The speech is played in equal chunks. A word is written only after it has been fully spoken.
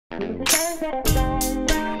Hey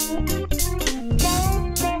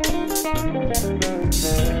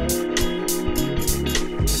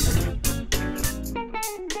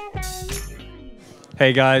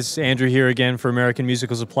guys, Andrew here again for American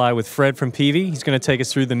Musical Supply with Fred from Peavey. He's going to take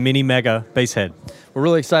us through the MiniMEGA bass head. We're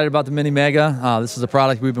really excited about the MiniMEGA. This is a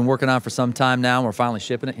product we've been working on for some time now. We're finally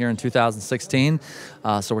shipping it here in 2016.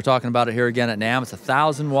 So we're talking about it here again at NAMM. It's a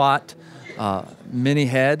 1,000-watt mini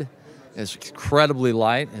head. It's incredibly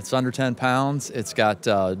light. It's under 10 pounds. It's got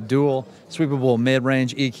dual sweepable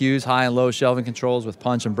mid-range EQs, high and low shelving controls with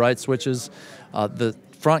punch and bright switches. The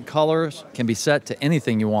front colors can be set to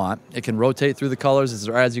anything you want. It can rotate through the colors.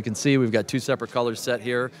 As you can see, we've got two separate colors set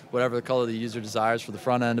here, whatever the color the user desires for the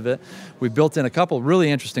front end of it. We've built in a couple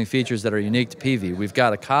really interesting features that are unique to Peavey. We've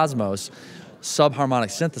got a Cosmos subharmonic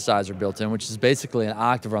synthesizer built in, which is basically an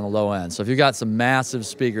octave on the low end. So if you've got some massive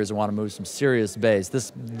speakers and want to move some serious bass,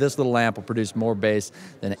 this little amp will produce more bass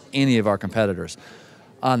than any of our competitors.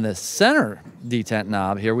 On the center detent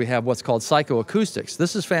knob here, we have what's called psychoacoustics.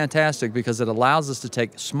 This is fantastic because it allows us to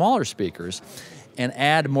take smaller speakers and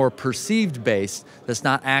add more perceived bass that's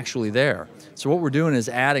not actually there. So what we're doing is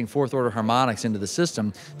adding fourth order harmonics into the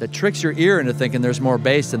system that tricks your ear into thinking there's more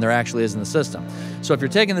bass than there actually is in the system. So if you're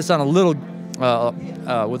taking this on a little,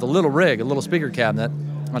 with a little rig, a little speaker cabinet,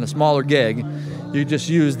 on a smaller gig, you just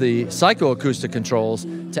use the psychoacoustic controls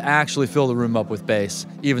to actually fill the room up with bass,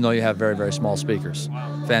 even though you have very, very small speakers.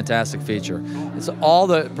 Fantastic feature. It's all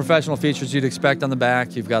the professional features you'd expect on the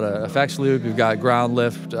back. You've got an effects loop, you've got ground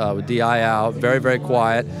lift with DI out, very, very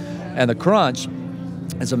quiet. And the crunch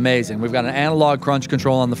is amazing. We've got an analog crunch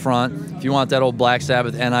control on the front. If you want that old Black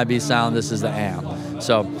Sabbath NIB sound, this is the amp.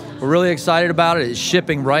 So we're really excited about it. It's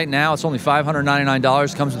shipping right now. It's only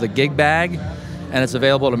 $599, comes with a gig bag, and it's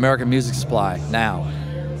available at American Music Supply now.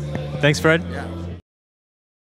 Thanks, Fred. Yeah.